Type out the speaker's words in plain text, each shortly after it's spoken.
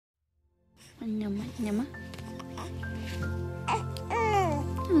Nyama, nyama.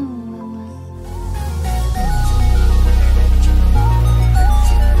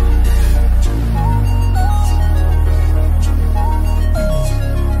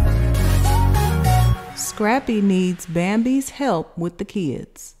 Scrappy needs Bambi's help with the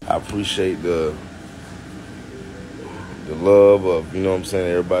kids. I appreciate the love of, you know what I'm saying,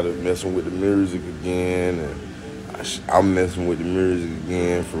 everybody messing with the music again, and I'm messing with the music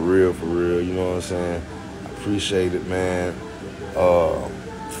again, for real, you know what I'm saying? I appreciate it, man.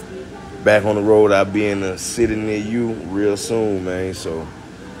 Back on the road, I'll be in the city near you real soon, man, so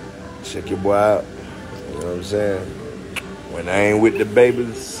check your boy out, you know what I'm saying? When I ain't with the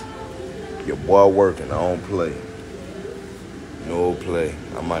babies, your boy working, I don't play. No play.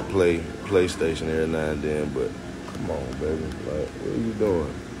 I might play PlayStation every now and then, but come on, baby. Like, what are you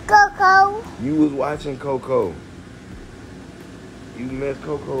doing? Coco. You was watching Coco. You messed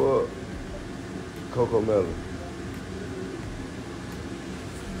Coco up. Coco Melon.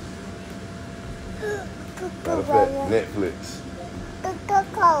 Matter of fact, Netflix.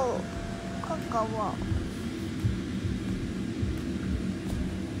 Coco. Coco.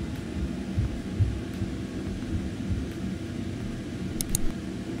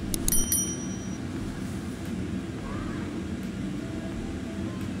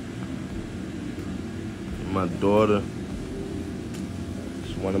 My daughter,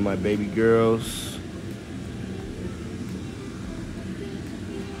 she's one of my baby girls.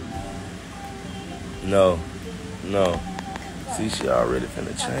 No. See, she already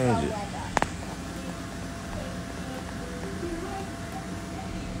finna change it.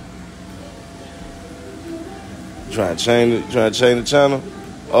 Trying to change the channel?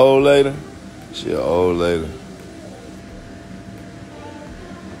 Old lady? She an old lady.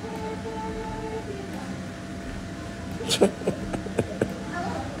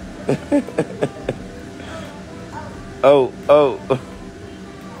 Oh.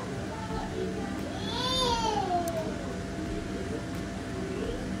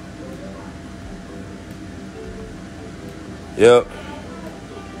 Yep.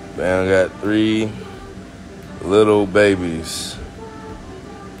 Man, I got 3 little babies.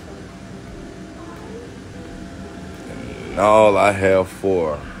 And all I have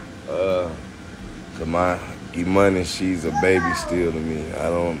 4. To my money, she's a baby still to me. I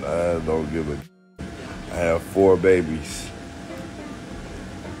don't give a. I have 4 babies.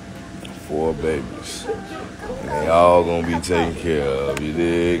 4 babies. And they all gonna be taken care of, you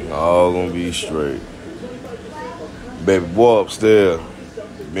dig? All gonna be straight. Baby boy upstairs,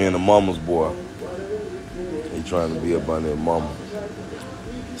 being a mama's boy. He trying to be up under his mama.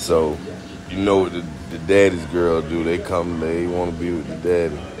 So, you know what the daddy's girl do. They want to be with the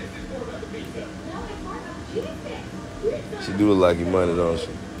daddy. She do look like he money, don't she?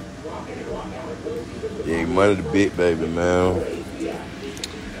 Yeah, he money the big baby, man.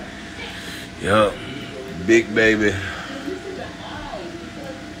 Yup, big baby.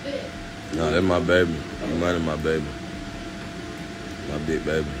 No, that's my baby. He money my baby. My big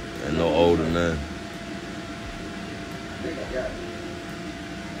baby. Ain't no older than that.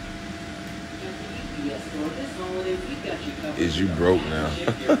 Is you broke now?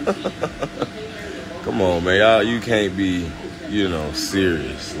 Come on, man. Y'all, you can't be,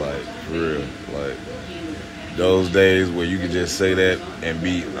 serious, like, for real. Like, those days where you could just say that and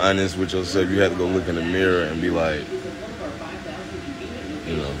be honest with yourself, you have to go look in the mirror and be like,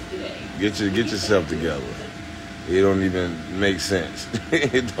 get yourself together. It don't even make sense.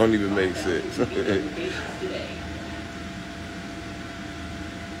 It don't even make sense.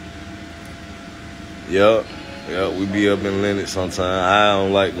 Yup, we be up in Lennox sometimes. I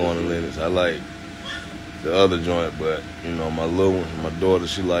don't like going to Lennox. I like the other joint, but my little one, my daughter,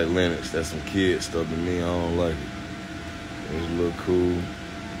 she like Lennox. That's some kid stuff to me. I don't like it. It's a little cool.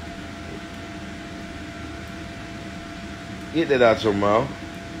 Get that out your mouth.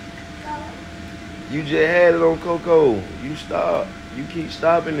 You just had it on Coco. You stop. You keep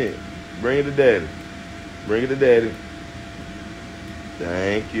stopping it. Bring it to daddy. Bring it to daddy.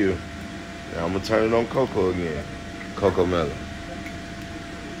 Thank you. Now I'm gonna turn it on Coco again. Coco Melon.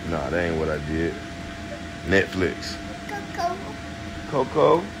 Nah, that ain't what I did. Netflix. Coco.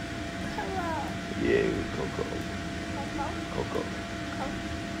 Coco? Yeah, Coco. Coco.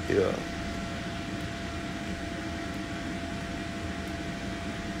 Yeah.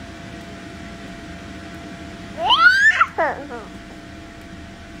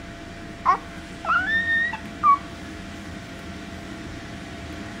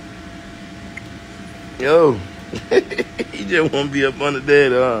 Yo, he just want to be up under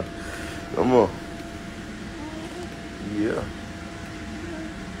daddy, huh? Come on. Yeah.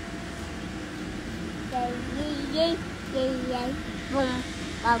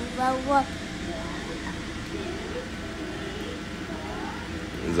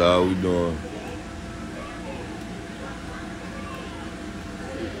 That's all we doing.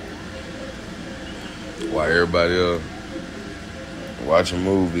 While everybody else watching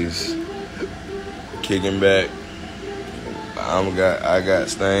movies, kicking back. I got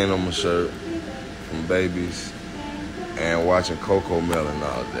stain on my shirt from babies and watching Coco Melon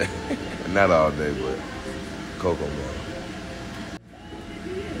all day. Not all day, but Coco Melon.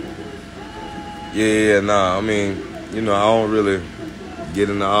 Yeah, nah, I mean, you know, I don't really get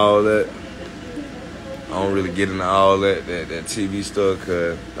into all that. I don't really get into all that TV stuff,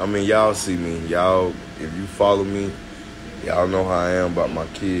 cause I mean, y'all see me. Y'all, if you follow me, y'all know how I am about my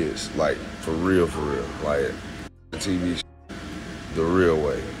kids. Like, for real. Like, the TV show, the real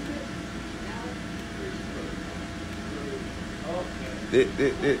way.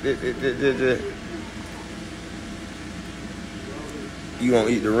 You gonna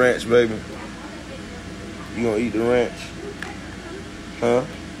eat the ranch, baby? You gonna eat the ranch? Huh?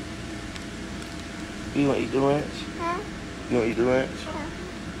 You gonna eat the ranch? Huh? You gonna eat the ranch?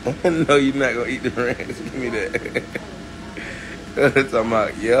 Huh? No, you're not gonna eat the ranch. Give me that. Talking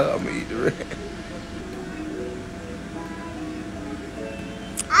about, yeah, I'm gonna eat the ranch.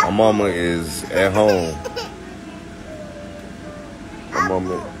 My mama is at home. My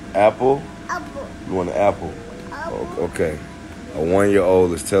mama, apple? Apple. You want an apple? Oh, okay. A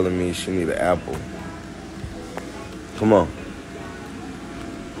 1-year-old is telling me she need an apple. Come on.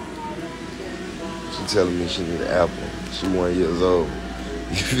 She telling me she need an apple. She 1 year old.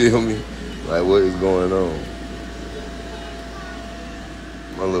 You feel me? Like, what is going on?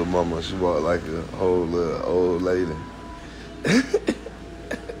 My little mama, she walked like a whole little old lady.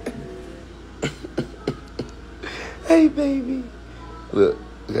 Hey, baby. Look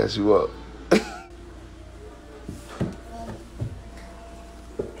how she walk.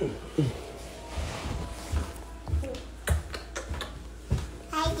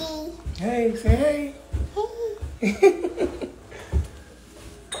 Hey, say hey.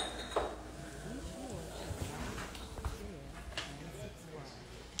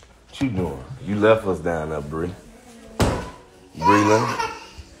 What you doing? You left us down there, Bree. Breland,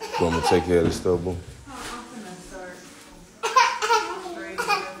 you want me to take care of this stuff, boo?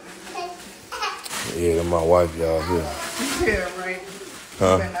 Yeah, that's my wife, y'all here. Yeah, right.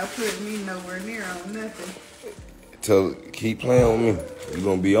 Huh? You better not put me nowhere near on nothing. Keep playing with me. You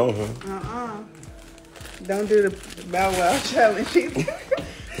gonna be on her. Don't do the Bow Wow challenge.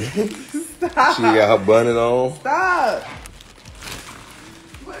 Stop. She got her bunny on. Stop.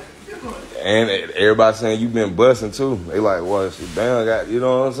 What you doing? And everybody saying you been busting too. They like, well, she Bam got, you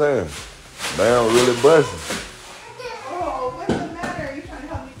know what I'm saying? Bam really busting. Oh, what's the matter? Are you trying to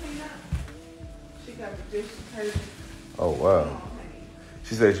help me clean up? She got the dishes hurt. Oh, wow.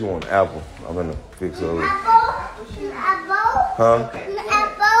 She said she want an apple. I'm gonna fix her. Apple. Huh?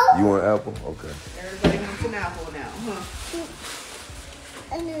 Apple. You want an apple? Okay. Everybody wants an apple now, huh?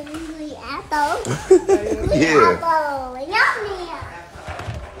 Apple. Yeah. Apple. Yummy.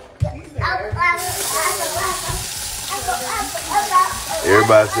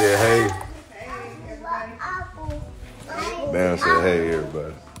 Everybody said hey. Hey, everybody. Apple. Bam said hey,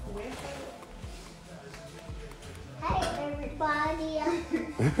 everybody.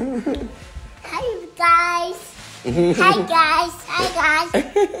 Hi guys. Hi guys. Hi guys.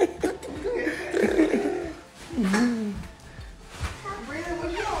 Brenda,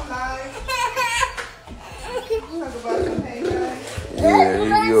 what you on live? Talk about some hey guys.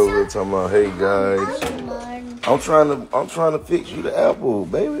 Yeah, he over there talking about hey guys. I'm trying to fix you the apple,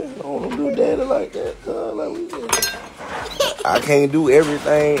 baby. Don't do daddy like that, cuz. Like we just, I can't do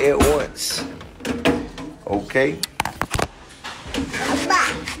everything at once. Okay?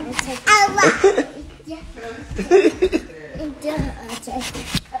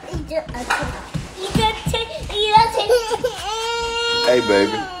 Hey,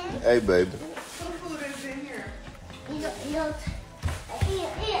 baby. Hey, baby. What food is in here?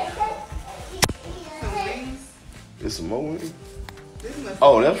 Some wings. It's some more wings. This must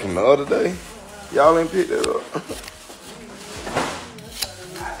Oh, that's from the other day. Y'all ain't picked that up.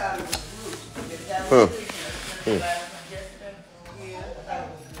 Huh.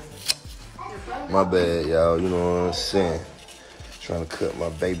 My bad, y'all. You know what I'm saying? Trying to cut my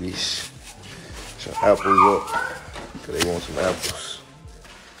babies some apples up. Cause they want some apples.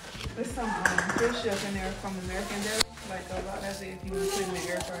 There's some fish up in there from American Dairy. Like a lot of it if you want to put in the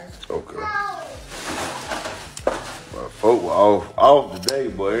air fryer. Okay. My folk were off today,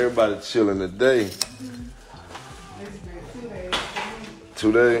 boy. Everybody chilling today. This is great. 2 days.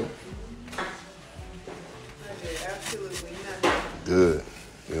 2 days. Absolutely nothing. Good.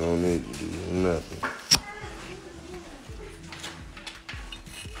 You don't need to do nothing.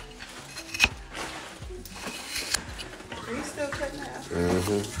 Are you still cutting that?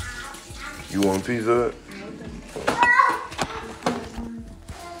 Mm-hmm. You want a piece of it?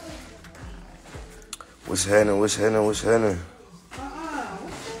 What's happening? What's happening? What's happening?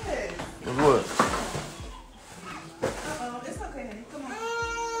 What's this? What's what? It's okay, honey. Come on.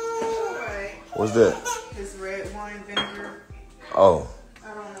 It's all right. What's that? This red wine vinegar. Oh.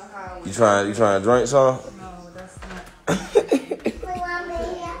 I don't know how. You trying to drink some? No, that's not.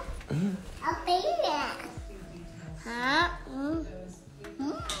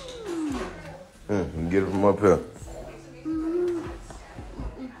 You can get it from up here.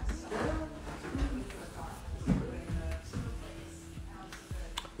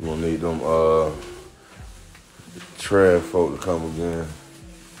 We're gonna need them trash folk to come again.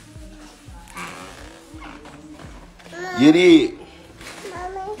 Get it.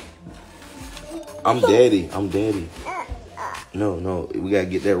 I'm daddy. No, we gotta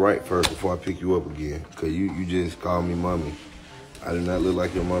get that right first before I pick you up again. Cause you just called me mommy. I do not look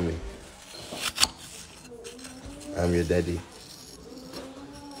like your mommy. I'm your daddy.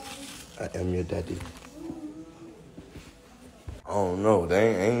 I am your daddy. I don't know.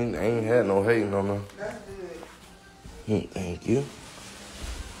 They ain't had no hating on them. That's good. Thank you.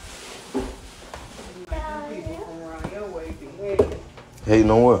 People from around your way be hating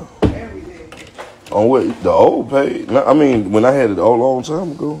Hating on what? every day. On what? The old page? No, I mean, when I had it a long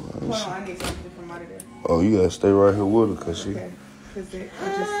time ago. Hold on, I need something from out of there. Oh, you gotta stay right here with her, cause she. Okay. Because I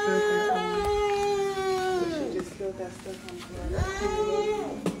just spilled that she just spilled that stuff on the floor.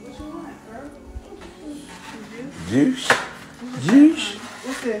 What you want, girl? Juice? Juice?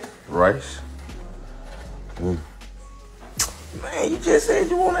 What's this? Rice. Man, you just said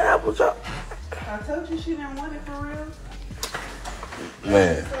you want an apple chop. I told you she didn't want it for real.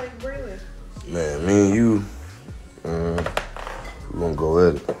 Man, It's like really. man, me and you, we gonna go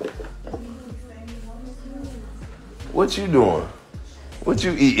at it. What you doing? What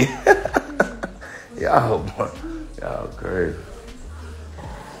you eating? Y'all crazy.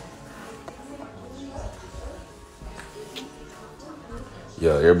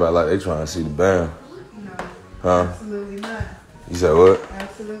 Yo, everybody like they trying to see the band. No. Huh? Absolutely not. You said what?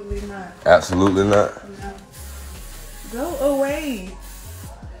 Absolutely not. Absolutely not. No. Go away.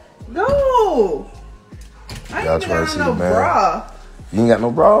 Go. I Y'all ain't trying even to see got the no band? bra. You ain't got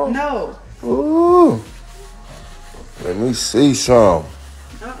no bra on? No. Ooh. Let me see some.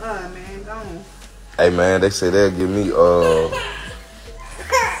 Man, go on. Hey man, they say they'll give me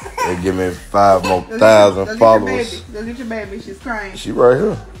 5,000 followers. Go get your baby. She's crying. She right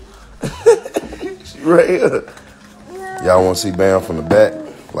here. She right here. Y'all want to see Bam from the back,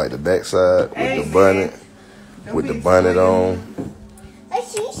 like the back side with the bonnet, with the bonnet on,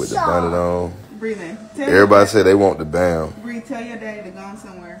 with the bonnet on. Breathe in. Everybody said they want the Bam. Breathe. Tell your daddy to go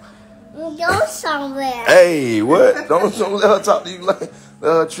somewhere. Go somewhere. Hey, what? Don't let her talk to you like,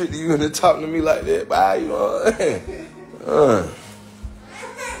 let her treat you and then talking to me like that. Bye, you know.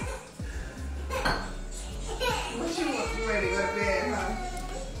 What you want? You ready to go to bed, huh?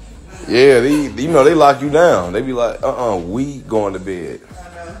 Yeah, they lock you down. They be like, we going to bed. I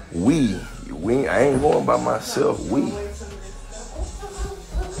know. We, I ain't going by myself. We.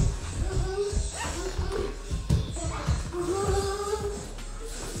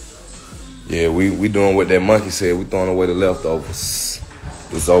 Yeah, we doing what that monkey said. We throwing away the leftovers.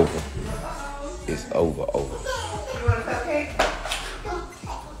 It's over. It's over. You want a cupcake?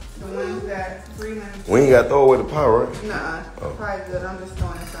 The ones that Freeman. We ain't got to throw away the pie, right? Nah, probably good. I'm just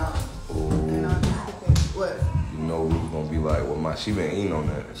throwing this out. Ooh. And I'll just cook it. What? You know we was gonna be like, well, she been eating on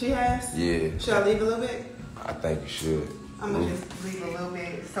that. She has? Yeah. Should I leave a little bit? I think you should. I'm gonna just leave a little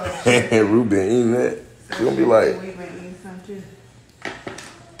bit. So Ruth been eating that. She gonna be like, we've been eating some too.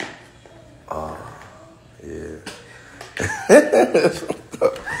 yeah.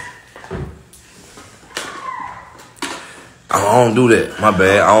 I don't do that. My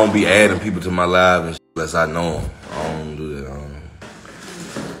bad. I don't be adding people to my live and unless I know them. I don't do that. I don't know.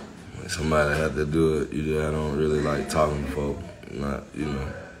 When somebody have to do it, I don't really like talking to folk. Not, you know.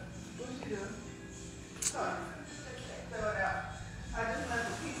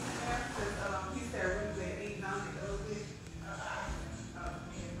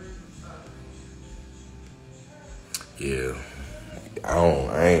 Yeah.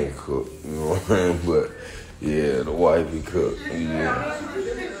 I ain't cooked, you know what I mean? But yeah, the wifey cooked. Yeah.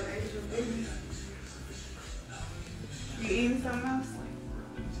 You eating something else?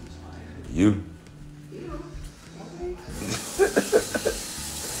 You?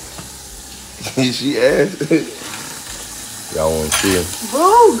 She asked. Y'all want to see her?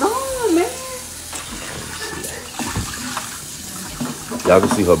 Boo, go on, man. Y'all can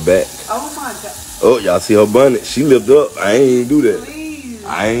see her back. Oh my God. Oh, y'all see her bonnet. She lift up. I ain't even do that. Please.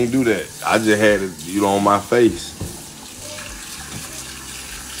 I ain't do that. I just had it, on my face.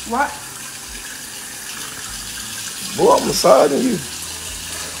 What? Boy, I'm massaging you.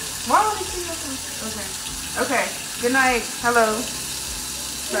 Why don't we see nothing? Okay. Okay. Good night. Hello.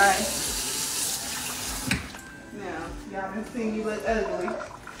 Bye. Now, y'all done seen me look ugly.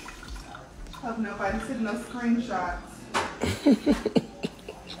 Hope nobody's hitting no screenshots.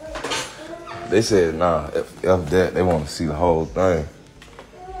 They said, nah, if that, they want to see the whole thing.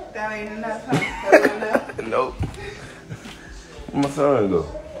 That ain't enough, huh? That ain't enough? Nope. Where my son go?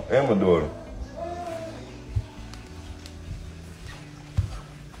 And my daughter.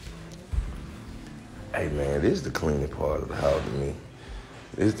 Hey man, this is the cleanest part of the house to me.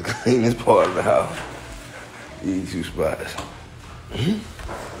 This is the cleanest part of the house. These two spots.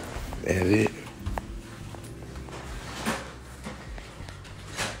 That's it.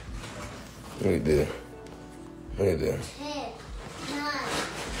 Look at that. Look at that.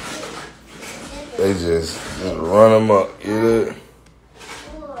 They just run them up. You know?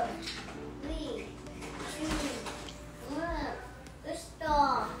 4, 3, 2, 1. Lift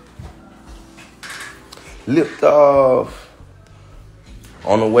off. Lift off.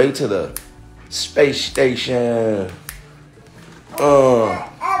 On the way to the space station.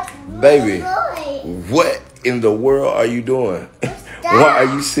 Baby, what in the world are you doing? Why are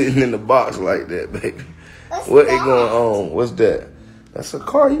you sitting in the box like that, baby? What is going on? What's that? That's a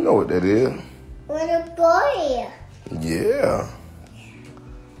car. You know what that is. What a boy. Yeah.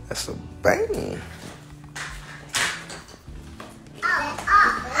 That's a bang.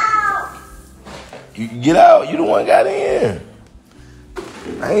 You get out. You the one got in.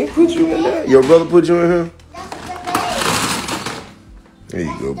 I ain't put you in there. Your brother put you in here? There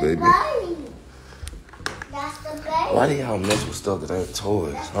you go, baby. That's the baby. Why do y'all mess with stuff that ain't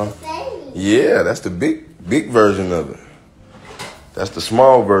toys, huh? Baby. Yeah, that's the big version of it. That's the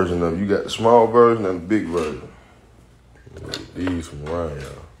small version of it. You got the small version and the big version. These from around,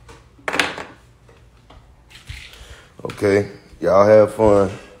 y'all. Okay, y'all have fun.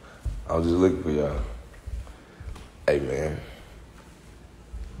 I was just looking for y'all. Hey, man.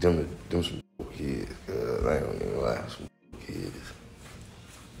 Them some kids, girl. I ain't gonna even lie. Some kids.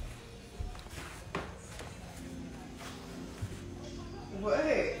 What?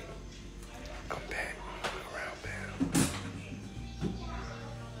 I'm back. Around town.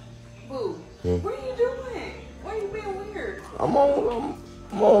 Boo. What are you doing? Why are you being weird? I'm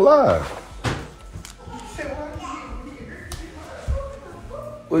on live.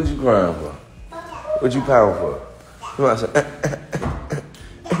 What you crying for? What you pouting for? You might say,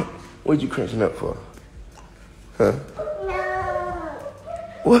 what you crunching up for? Huh?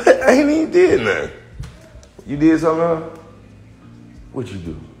 What? I ain't even did nothing. You did something else? What you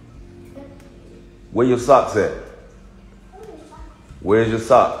do? Where your socks at? Where's your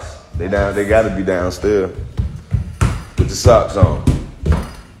socks? They down. They gotta be downstairs. Put the socks on.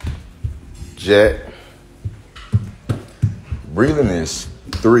 Jack. Breathing is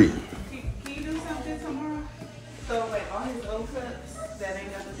 3. Can you do something tomorrow? So like all his old cups that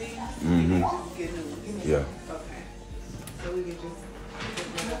ain't never been, just get new ones. Yeah. Okay. So we can just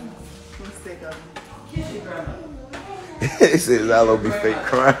stick up. Kiss your grandma. It says Xylo be fake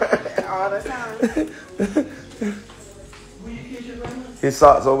crying. All the time. Will you kiss your grandma? His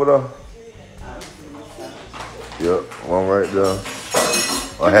socks over there. Yep, one right there.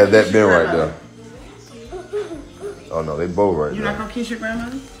 I had that bin right there. Oh no, they both right You're there. not gonna kiss your grandma?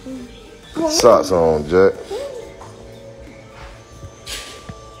 Socks on, Jack.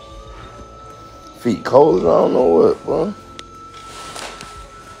 Feet cold as I don't know what, bro.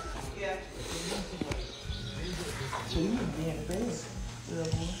 Yeah.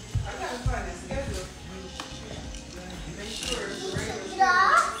 I gotta find a schedule. Make sure it's regular. Get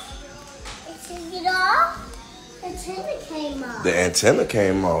off. It off. The antenna came off. The antenna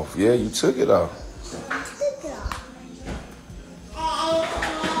came off. Yeah, you took it off. Took it off.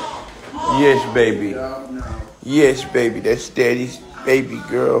 Yes, baby. Yes, baby. That's Daddy's baby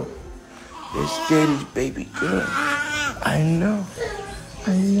girl. That's Daddy's baby girl. I know.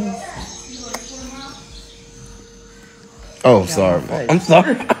 I know. Oh, sorry. Mom. I'm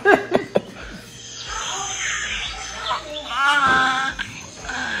sorry.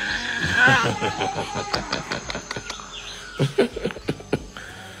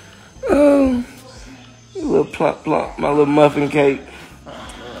 Oh, you little plump, my little muffin cake.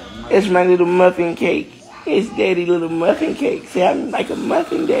 It's my little muffin cake. It's Daddy little muffin cake. See, I'm like a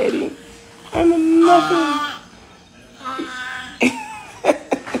muffin, Daddy. I'm a muffin.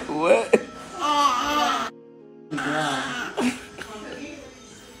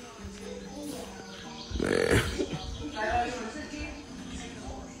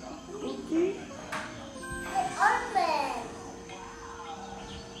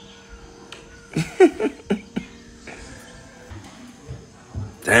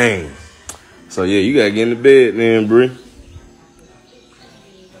 Dang. So yeah, you gotta get in the bed then, Bree.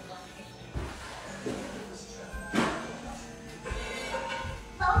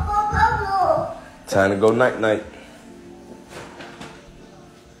 Time to go night night.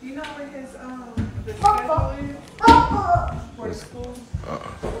 You know where his the schedule is for the school?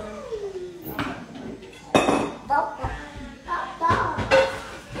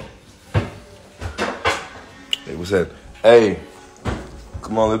 Hey, what's that? Hey,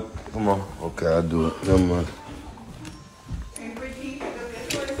 come on, come on. Okay, I'll do it. Never mind. And Ricky, pick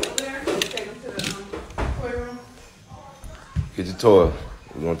up your toys over there. Take them to the toy room. Get your toy.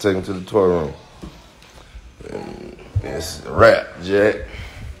 We're gonna take him to the toy room. And it's a wrap, Jack.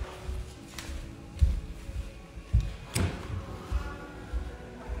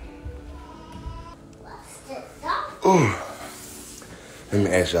 Ooh. Let me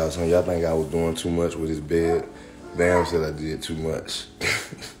ask y'all something. Y'all think I was doing too much with his bed? Bam said I did too much.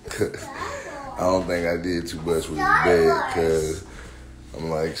 I don't think I did too much with his bed because I'm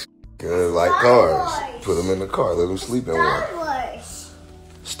like, like cars. Put him in the car. Let him sleep in one.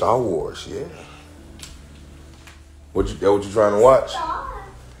 Star Wars, yeah. What you trying to watch?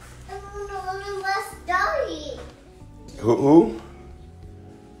 Who?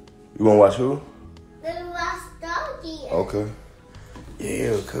 You wanna watch who? Okay.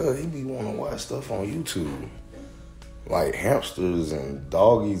 Yeah, cuz he be wanting to watch stuff on YouTube. Like hamsters and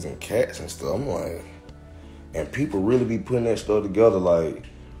doggies and cats and stuff. I'm like, and people really be putting that stuff together, like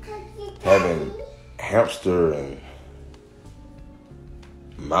having hamster and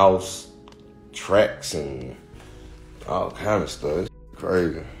mouse tracks and all kind of stuff. It's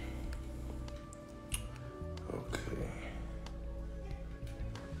crazy. Okay.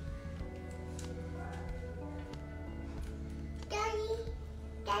 Daddy.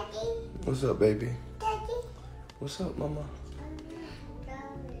 What's up, baby? Daddy. What's up, mama?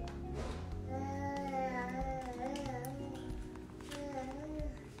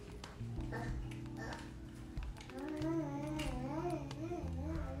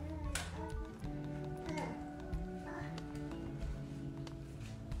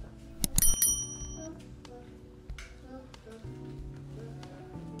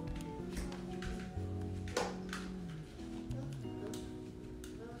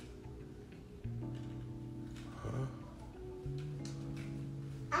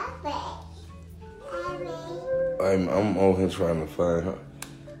 I'm over here trying to find her.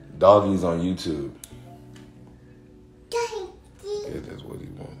 Doggies on YouTube. Yeah, that's what he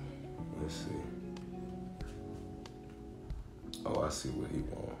wants. Let's see. Oh, I see what he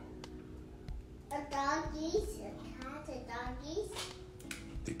wants. The doggies, the cat, the doggies.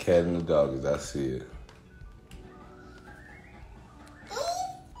 The cat and the doggies, I see it.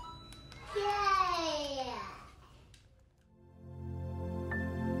 Yay!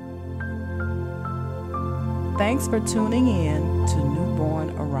 Thanks for tuning in to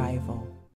Newborn Arrival.